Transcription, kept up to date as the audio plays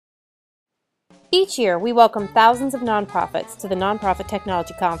Each year, we welcome thousands of nonprofits to the Nonprofit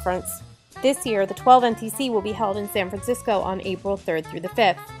Technology Conference. This year, the 12 NTC will be held in San Francisco on April 3rd through the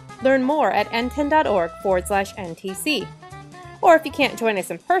 5th. Learn more at nten.org/NTC. Or if you can't join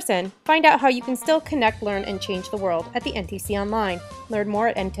us in person, find out how you can still connect, learn, and change the world at the NTC Online. Learn more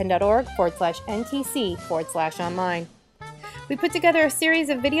at nten.org/NTC/online. We put together a series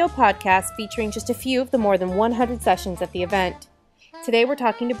of video podcasts featuring just a few of the more than 100 sessions at the event. Today we're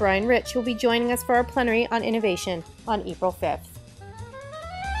talking to Brian Reich, who will be joining us for our plenary on innovation on April 5th.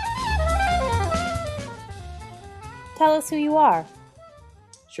 Tell us who you are.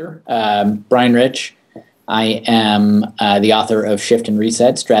 Sure. Brian Reich. I am the author of Shift and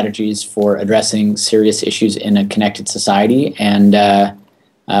Reset, Strategies for Addressing Serious Issues in a Connected Society, and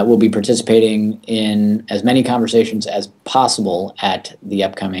will be participating in as many conversations as possible at the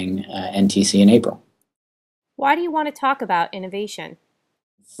upcoming NTC in April. Why do you want to talk about innovation?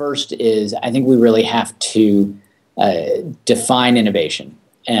 First is, I think we really have to define innovation.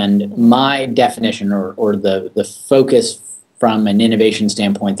 And my definition or the focus from an innovation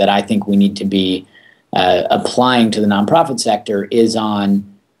standpoint that I think we need to be applying to the nonprofit sector is on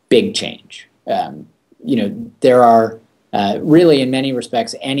big change. There are really, in many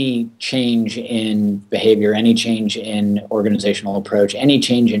respects, any change in behavior, any change in organizational approach, any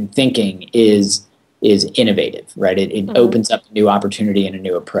change in thinking is innovative, right? It opens up a new opportunity and a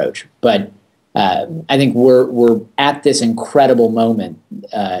new approach. But I think we're at this incredible moment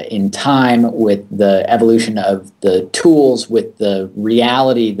in time with the evolution of the tools, with the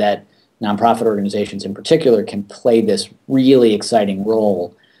reality that nonprofit organizations in particular can play this really exciting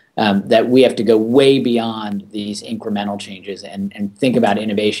role, that we have to go way beyond these incremental changes and think about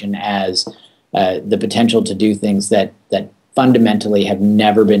innovation as the potential to do things that fundamentally have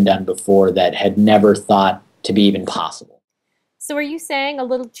never been done before, that had never thought to be even possible. So are you saying a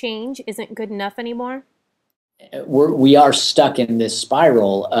little change isn't good enough anymore? We are stuck in this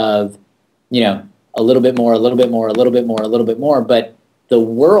spiral of, a little bit more, a little bit more, a little bit more, a little bit more, but the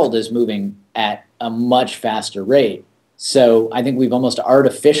world is moving at a much faster rate. So I think we've almost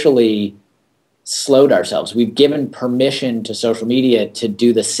artificially slowed ourselves. We've given permission to social media to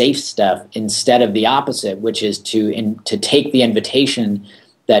do the safe stuff instead of the opposite, which is to take the invitation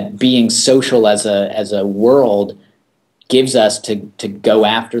that being social as a world gives us to go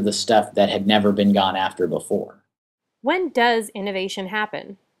after the stuff that had never been gone after before. When does innovation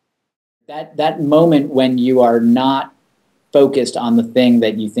happen? That moment when you are not focused on the thing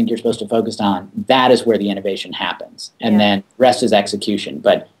that you think you're supposed to focus on, that is where the innovation happens. And then the rest is execution.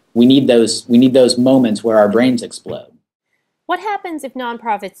 But we need those moments where our brains explode. What happens if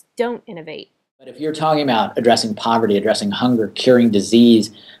nonprofits don't innovate? But if you're talking about addressing poverty, addressing hunger, curing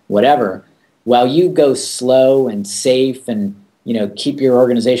disease, whatever, while you go slow and safe and keep your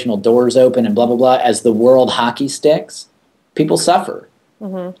organizational doors open and blah, blah, blah, as the world hockey sticks, people suffer.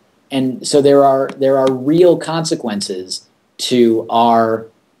 Mm-hmm. And so there are real consequences to our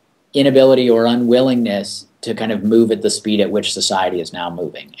inability or unwillingness to kind of move at the speed at which society is now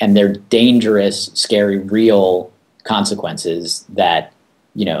moving. And they're dangerous, scary, real consequences that,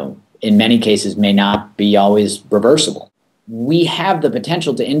 in many cases may not be always reversible. We have the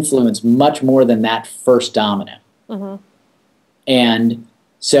potential to influence much more than that first domino. Mm-hmm. And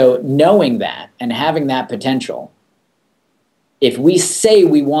so knowing that and having that potential, if we say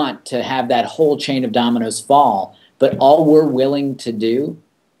we want to have that whole chain of dominoes fall, but all we're willing to do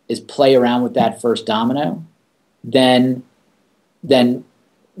is play around with that first domino, then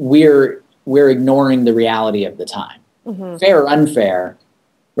we're ignoring the reality of the time. Mm-hmm. Fair or unfair,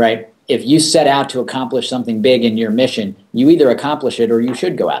 right? If you set out to accomplish something big in your mission, you either accomplish it or you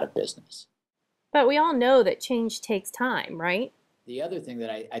should go out of business. But we all know that change takes time, right? The other thing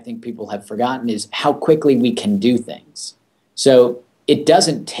that I think people have forgotten is how quickly we can do things. So it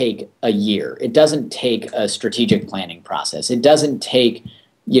doesn't take a year. It doesn't take a strategic planning process. It doesn't take,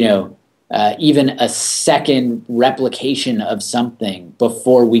 even a second replication of something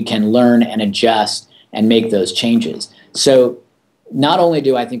before we can learn and adjust and make those changes. So not only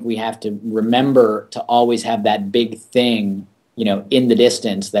do I think we have to remember to always have that big thing, in the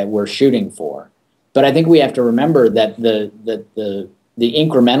distance that we're shooting for, but I think we have to remember that the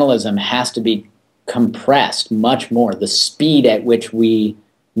incrementalism has to be compressed much more. The speed at which we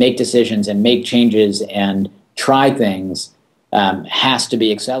make decisions and make changes and try things has to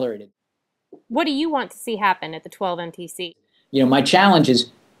be accelerated. What do you want to see happen at the 12 NTC? My challenge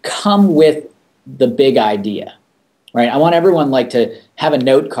is come with the big idea, right? I want everyone to have a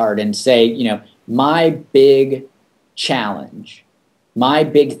note card and say, my big challenge, my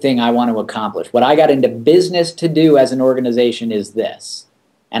big thing I want to accomplish, what I got into business to do as an organization is this.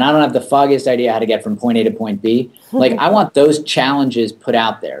 and I don't have the foggiest idea how to get from point A to point B. Like, I want those challenges put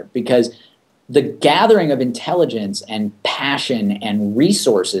out there, because the gathering of intelligence and passion and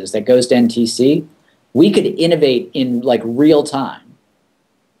resources that goes to NTC, we could innovate in like real time.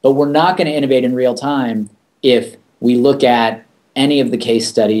 But we're not going to innovate in real time if we look at any of the case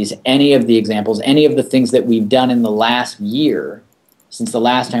studies, any of the examples, any of the things that we've done in the last year since the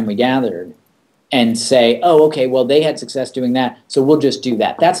last time we gathered, and say, oh, okay, well, they had success doing that, so we'll just do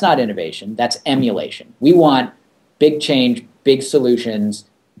that. That's not innovation. That's emulation. We want big change, big solutions,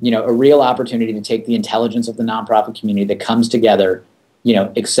 a real opportunity to take the intelligence of the nonprofit community that comes together,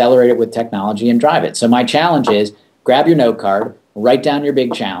 accelerate it with technology and drive it. So my challenge is grab your note card, write down your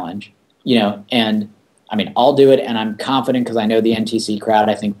big challenge, and I mean, I'll do it, and I'm confident because I know the NTC crowd,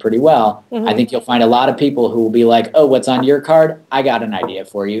 I think, pretty well. Mm-hmm. I think you'll find a lot of people who will be like, oh, what's on your card? I got an idea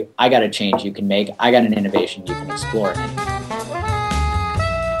for you. I got a change you can make. I got an innovation you can explore.